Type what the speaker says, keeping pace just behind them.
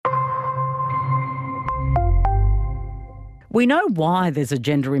We know why there's a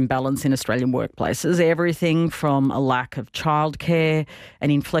gender imbalance in Australian workplaces, everything from a lack of childcare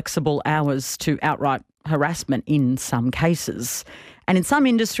and inflexible hours to outright harassment in some cases. And in some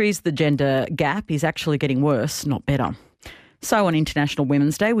industries, the gender gap is actually getting worse, not better. So on International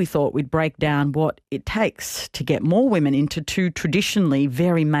Women's Day, we thought we'd break down what it takes to get more women into two traditionally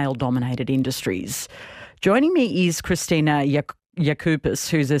very male-dominated industries. Joining me is Christina Yakupis,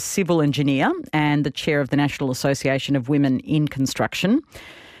 who's a civil engineer and the chair of the National Association of Women in Construction,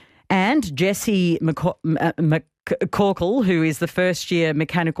 and Jessie McCorkle, who is the first-year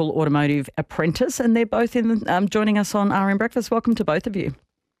mechanical automotive apprentice, and they're both joining us on RM Breakfast. Welcome to both of you.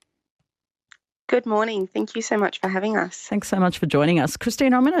 Good morning. Thank you so much for having us. Thanks so much for joining us.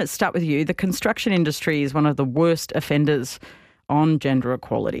 Christina, I'm going to start with you. The construction industry is one of the worst offenders on gender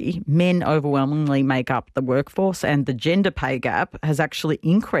equality. Men overwhelmingly make up the workforce, and the gender pay gap has actually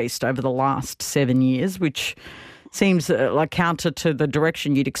increased over the last 7 years, which seems like counter to the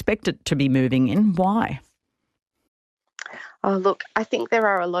direction you'd expect it to be moving in. Why? Oh, look, I think there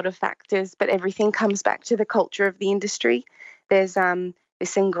are a lot of factors, but everything comes back to the culture of the industry. There's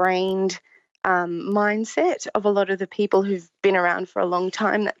this ingrained mindset of a lot of the people who've been around for a long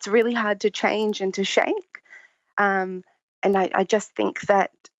time that's really hard to change and to shake. And I just think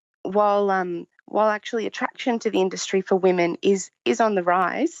that while actually attraction to the industry for women is on the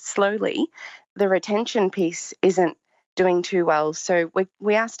rise slowly, the retention piece isn't doing too well. So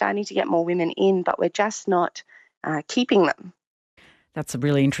we are starting to get more women in, but we're just not keeping them. That's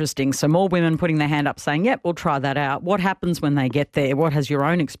really interesting. So more women putting their hand up saying, yep, we'll try that out. What happens when they get there? What has your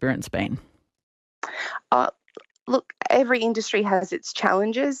own experience been? Look, every industry has its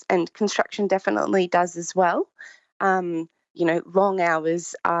challenges, and construction definitely does as well. Long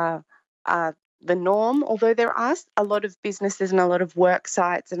hours are the norm, although there are a lot of businesses and a lot of work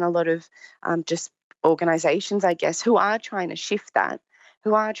sites and a lot of just organisations, I guess, who are trying to shift that,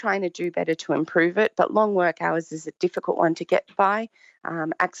 who are trying to do better to improve it. But long work hours is a difficult one to get by.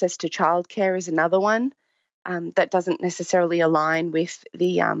 Access to childcare is another one that doesn't necessarily align with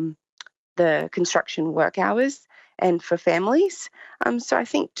the construction work hours and for families. So I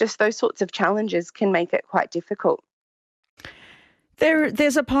think just those sorts of challenges can make it quite difficult.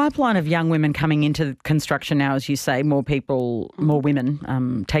 There's a pipeline of young women coming into construction now, as you say, more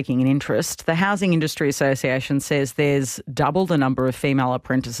women taking an interest. The Housing Industry Association says there's double the number of female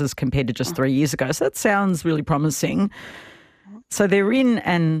apprentices compared to just 3 years ago. So that sounds really promising. So they're in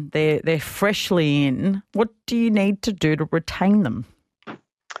and they're freshly in. What do you need to do to retain them?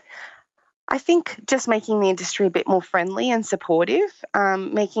 I think just making the industry a bit more friendly and supportive,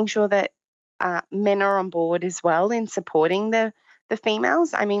 making sure that men are on board as well in supporting the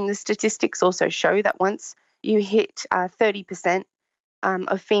females. I mean, the statistics also show that once you hit 30%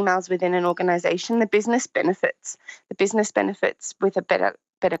 of females within an organisation, the business benefits. The business benefits with a better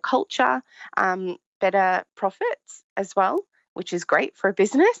culture, better profits as well, which is great for a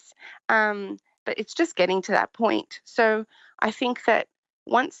business. But it's just getting to that point. So I think that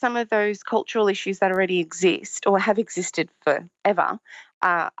once some of those cultural issues that already exist or have existed forever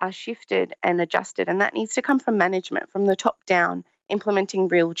are shifted and adjusted, and that needs to come from management, from the top down, implementing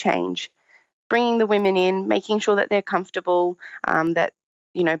real change, bringing the women in, making sure that they're comfortable, that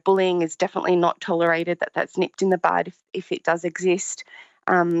bullying is definitely not tolerated, that's nipped in the bud if it does exist.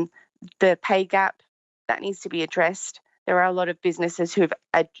 The pay gap, that needs to be addressed. There are a lot of businesses who have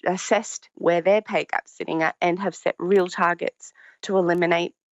assessed where their pay gap's sitting at and have set real targets to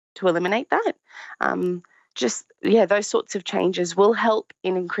eliminate that. Those sorts of changes will help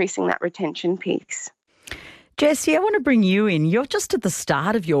in increasing that retention piece. Jessie, I want to bring you in. You're just at the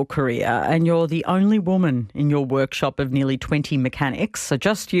start of your career and you're the only woman in your workshop of nearly 20 mechanics, so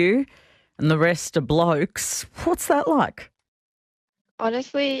just you and the rest are blokes. What's that like?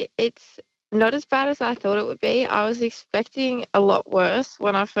 Honestly, it's not as bad as I thought it would be. I was expecting a lot worse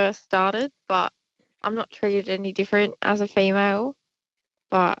when I first started, but I'm not treated any different as a female.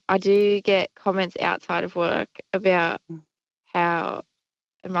 But I do get comments outside of work about how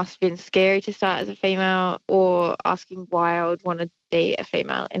it must have been scary to start as a female, or asking why I would want to be a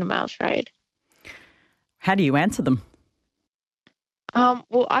female in a male trade. How do you answer them?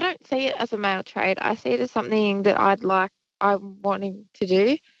 Well, I don't see it as a male trade. I see it as something that I'm wanting to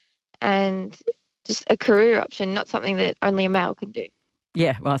do, and just a career option, not something that only a male can do.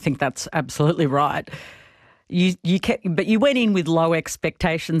 Yeah, well, I think that's absolutely right. But you went in with low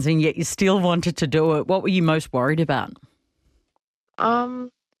expectations and yet you still wanted to do it. What were you most worried about?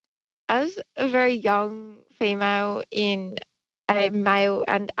 As a very young female in a male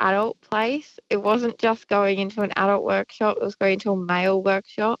and adult place, it wasn't just going into an adult workshop, it was going to a male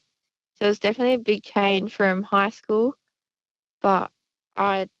workshop. So it was definitely a big change from high school. but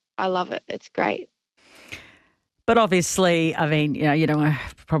I love it. It's great. But obviously, I mean, you don't want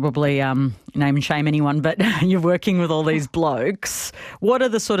to probably name and shame anyone, but you're working with all these blokes. What are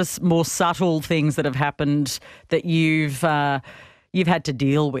the sort of more subtle things that have happened that you've had to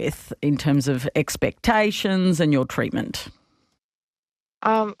deal with in terms of expectations and your treatment?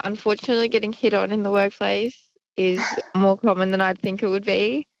 Unfortunately, getting hit on in the workplace is more common than I'd think it would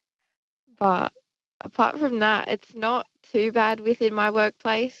be. But apart from that, it's not too bad within my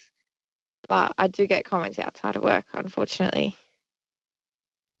workplace. But I do get comments outside of work, unfortunately.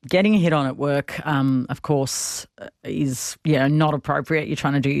 Getting hit on at work, of course, is not appropriate. You're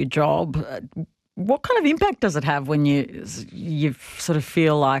trying to do your job. What kind of impact does it have when you sort of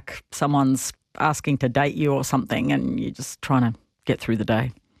feel like someone's asking to date you or something, and you're just trying to get through the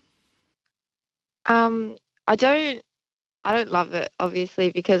day? I don't love it,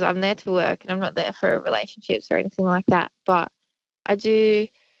 obviously, because I'm there to work and I'm not there for relationships or anything like that. But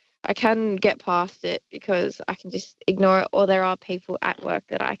I can get past it because I can just ignore it, or there are people at work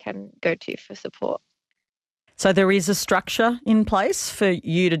that I can go to for support. So there is a structure in place for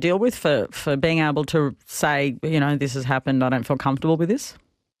you to deal with, for being able to say, this has happened, I don't feel comfortable with this?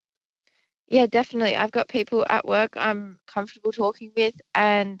 Yeah, definitely. I've got people at work I'm comfortable talking with,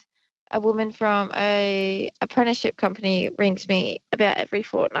 and a woman from a apprenticeship company rings me about every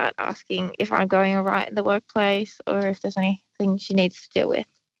fortnight asking if I'm going all right in the workplace or if there's anything she needs to deal with.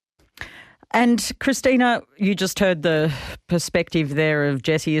 And Christina, you just heard the perspective there of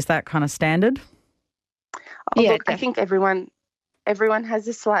Jessie. Is that kind of standard? Yeah, look, I think everyone has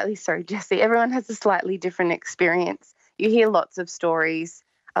Jessie, everyone has a slightly different experience. You hear lots of stories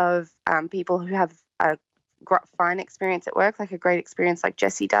of people who have a fine experience at work, like a great experience like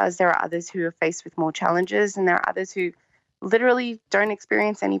Jessie does. There are others who are faced with more challenges, and there are others who literally don't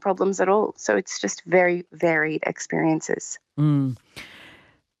experience any problems at all. So it's just very varied experiences. Mm.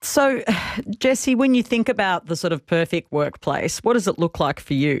 So, Jessie, when you think about the sort of perfect workplace, what does it look like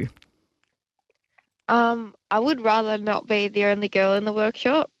for you? I would rather not be the only girl in the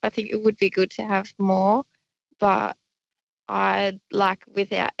workshop. I think it would be good to have more, but I'd like,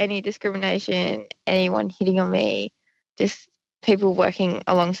 without any discrimination, anyone hitting on me, just people working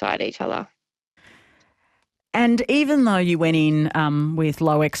alongside each other. And even though you went in with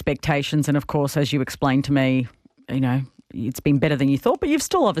low expectations, and of course, as you explained to me, it's been better than you thought, but you've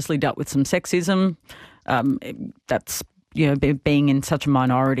still obviously dealt with some sexism. That's, being in such a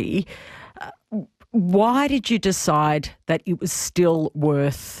minority. Why did you decide that it was still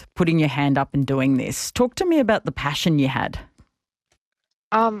worth putting your hand up and doing this? Talk to me about the passion you had.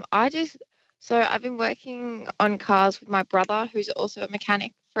 I've been working on cars with my brother, who's also a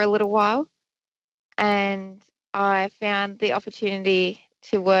mechanic, for a little while, and I found the opportunity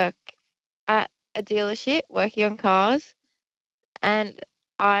to work at a dealership working on cars, and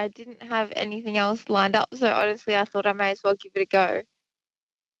I didn't have anything else lined up, so honestly I thought I may as well give it a go,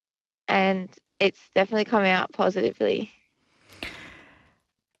 and it's definitely come out positively.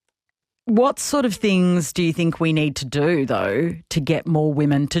 What sort of things do you think we need to do, though, to get more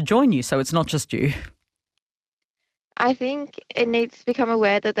women to join you so it's not just you? I think it needs to become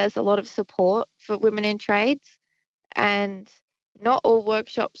aware that there's a lot of support for women in trades, and not all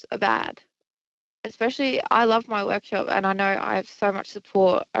workshops are bad. Especially, I love my workshop, and I know I have so much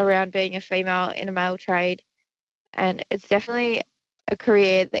support around being a female in a male trade, and it's definitely a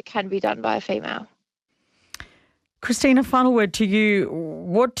career that can be done by a female. Christina, final word to you.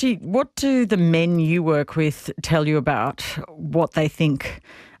 What do the men you work with tell you about what they think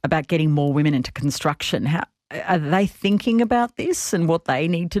about getting more women into construction? How are they thinking about this and what they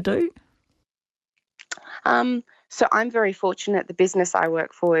need to do? So I'm very fortunate. The business I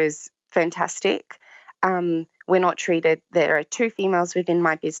work for is fantastic. We're not treated. There are 2 females within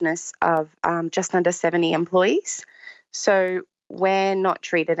my business of just under 70 employees. So we're not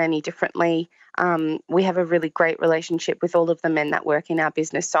treated any differently. We have a really great relationship with all of the men that work in our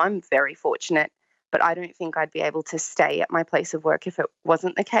business. So I'm very fortunate, but I don't think I'd be able to stay at my place of work if it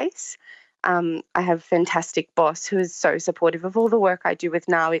wasn't the case. I have a fantastic boss who is so supportive of all the work I do with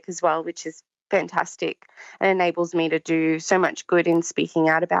NAWIC as well, which is fantastic and enables me to do so much good in speaking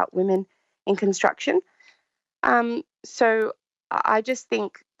out about women in construction. So I just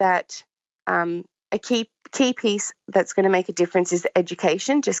think that a key piece that's going to make a difference is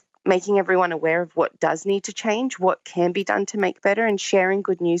education, just making everyone aware of what does need to change, what can be done to make better, and sharing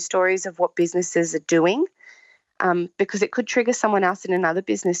good news stories of what businesses are doing, because it could trigger someone else in another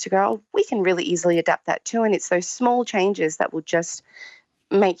business to go, oh, we can really easily adapt that too. And it's those small changes that will just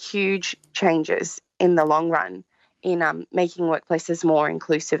make huge changes in the long run in making workplaces more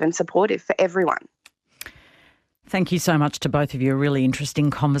inclusive and supportive for everyone. Thank you so much to both of you. A really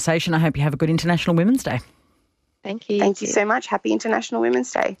interesting conversation. I hope you have a good International Women's Day. Thank you. Thank you so much. Happy International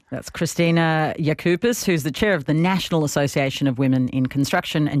Women's Day. That's Christina Yakupis, who's the chair of the National Association of Women in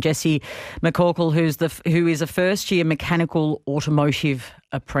Construction, and Jessie McCorkle, who is a first-year mechanical automotive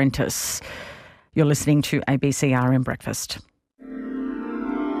apprentice. You're listening to ABC RN Breakfast.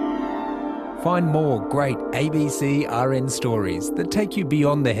 Find more great ABC RN stories that take you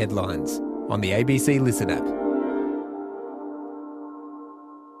beyond the headlines on the ABC Listen app.